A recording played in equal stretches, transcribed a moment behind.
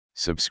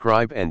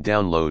Subscribe and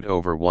download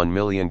over 1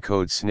 million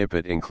code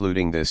snippet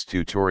including this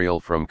tutorial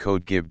from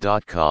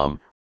codegive.com,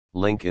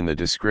 link in the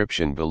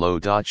description below.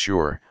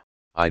 Sure,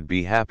 I'd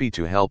be happy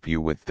to help you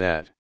with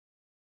that.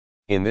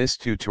 In this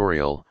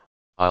tutorial,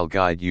 I'll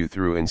guide you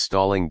through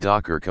installing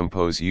Docker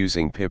Compose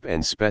using pip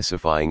and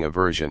specifying a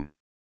version.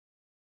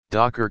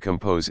 Docker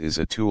Compose is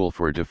a tool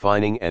for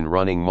defining and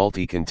running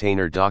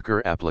multi-container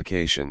Docker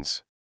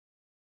applications.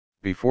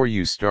 Before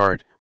you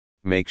start,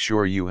 make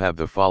sure you have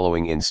the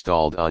following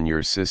installed on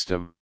your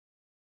system.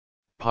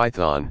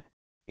 Python,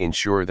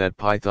 ensure that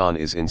Python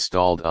is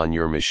installed on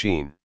your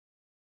machine.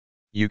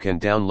 You can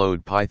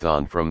download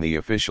Python from the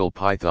official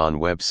Python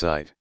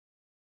website.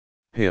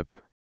 Pip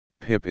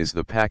is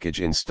the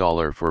package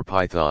installer for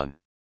Python.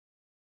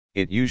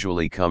 It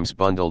usually comes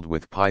bundled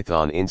with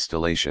Python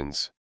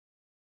installations.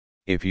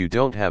 If you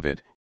don't have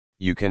it,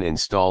 you can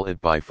install it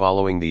by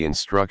following the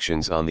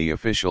instructions on the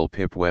official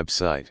pip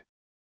website.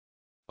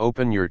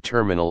 Open your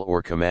terminal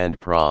or command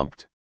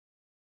prompt.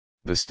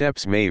 The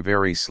steps may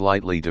vary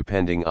slightly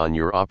depending on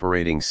your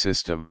operating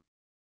system.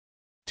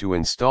 To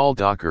install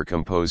Docker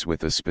Compose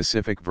with a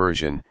specific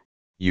version,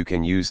 you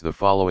can use the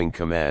following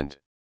command.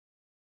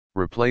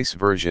 Replace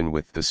version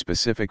with the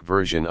specific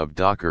version of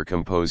Docker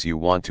Compose you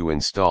want to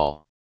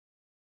install.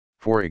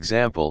 For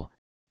example,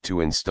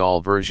 to install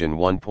version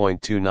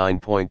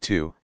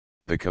 1.29.2,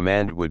 the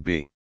command would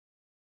be.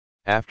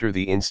 After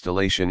the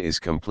installation is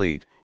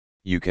complete,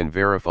 you can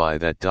verify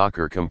that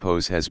Docker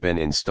Compose has been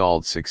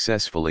installed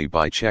successfully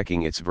by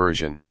checking its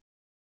version.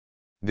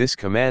 This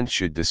command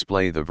should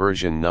display the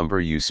version number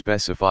you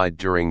specified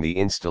during the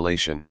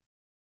installation.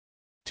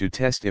 To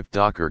test if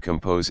Docker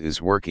Compose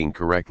is working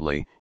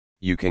correctly,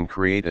 you can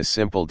create a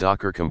simple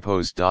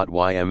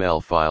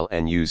dockercompose.yml file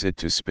and use it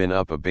to spin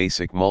up a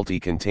basic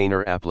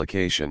multi-container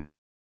application.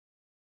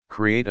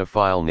 Create a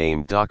file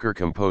named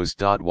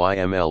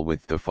dockercompose.yml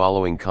with the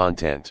following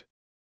content.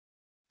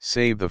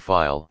 Save the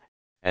file,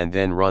 and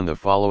then run the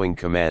following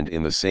command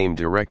in the same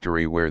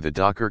directory where the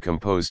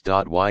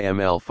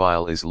dockercompose.yml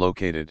file is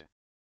located.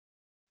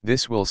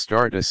 This will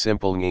start a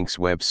simple Nginx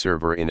web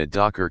server in a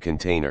Docker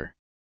container.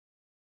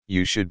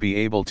 You should be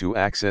able to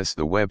access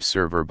the web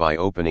server by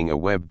opening a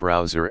web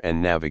browser and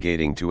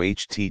navigating to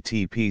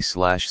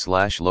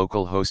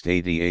http://localhost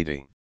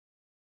 8080.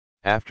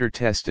 After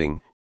testing,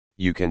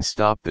 you can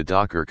stop the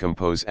Docker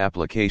Compose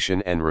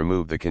application and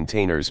remove the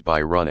containers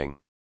by running.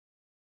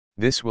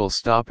 This will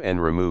stop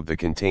and remove the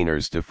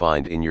containers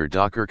defined in your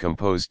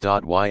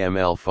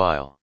dockercompose.yml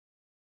file.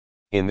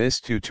 In this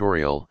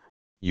tutorial,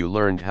 you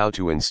learned how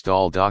to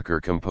install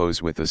Docker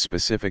Compose with a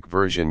specific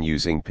version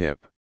using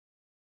pip.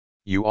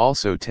 You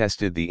also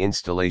tested the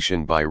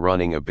installation by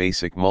running a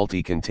basic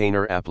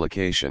multi-container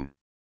application.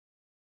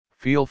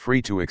 Feel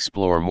free to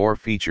explore more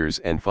features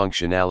and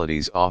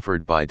functionalities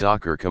offered by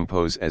Docker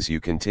Compose as you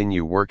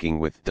continue working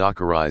with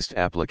Dockerized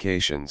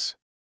applications.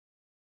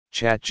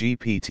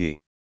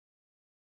 ChatGPT